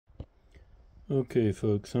Okay,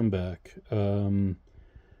 folks, I'm back.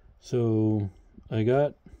 So I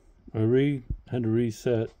had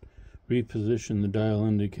to reposition the dial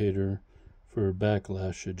indicator for a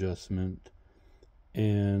backlash adjustment,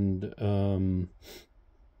 and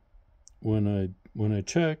when I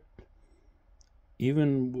checked,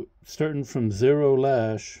 even starting from 0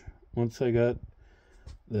 lash, once I got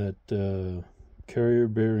that carrier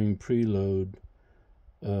bearing preload,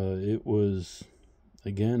 it was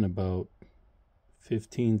again about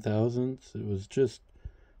 15 thousandths. It was just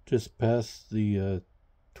past the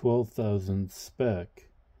 12,000 spec.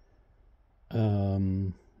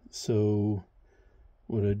 So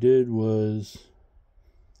what I did was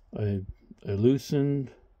I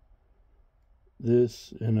loosened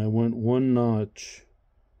this and I went 1 notch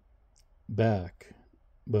back,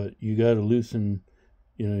 but you got to loosen,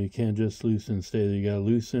 you can't just loosen and stay there. You got to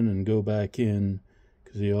loosen and go back in,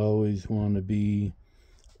 because you always want to be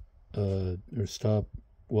or stop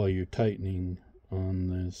while you're tightening on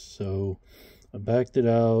this. So I backed it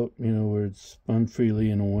out, where it spun freely,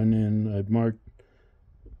 and I went in. I marked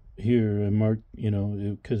here,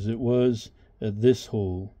 because it was at this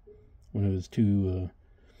hole when it was too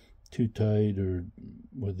tight or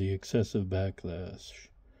with the excessive backlash.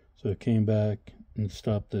 So I came back and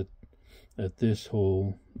stopped it at this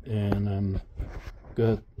hole, and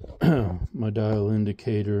got my dial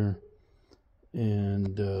indicator,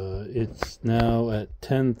 and it's now at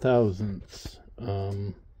 10 thousandths.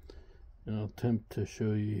 And I'll attempt to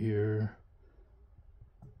show you here.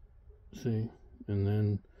 See, and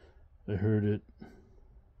then I heard it,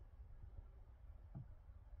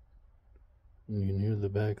 and you can hear the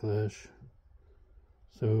backlash.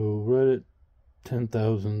 So right at 10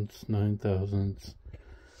 thousandths, 9 thousandths.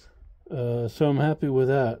 So I'm happy with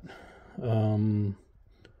that.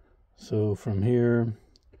 So from here,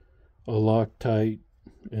 I'll lock tight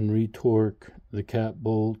and retorque the cap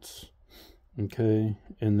bolts, okay,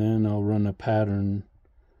 and then I'll run a pattern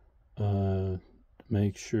to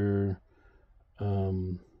make sure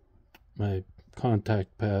my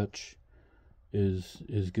contact patch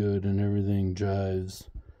is good and everything jives.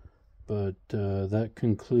 But that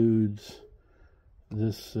concludes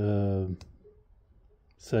this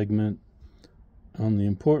segment on the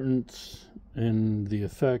importance and the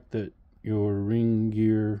effect that your ring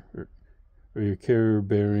gear or your carrier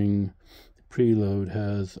bearing preload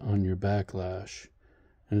has on your backlash.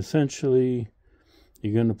 And essentially,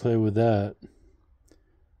 you're going to play with that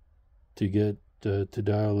to get to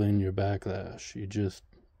dial in your backlash. You just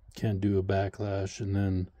can't do a backlash and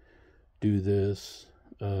then do this,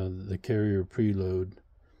 the carrier preload.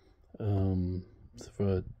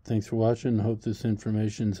 Thanks for watching. I hope this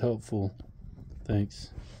information is helpful.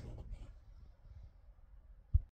 Thanks.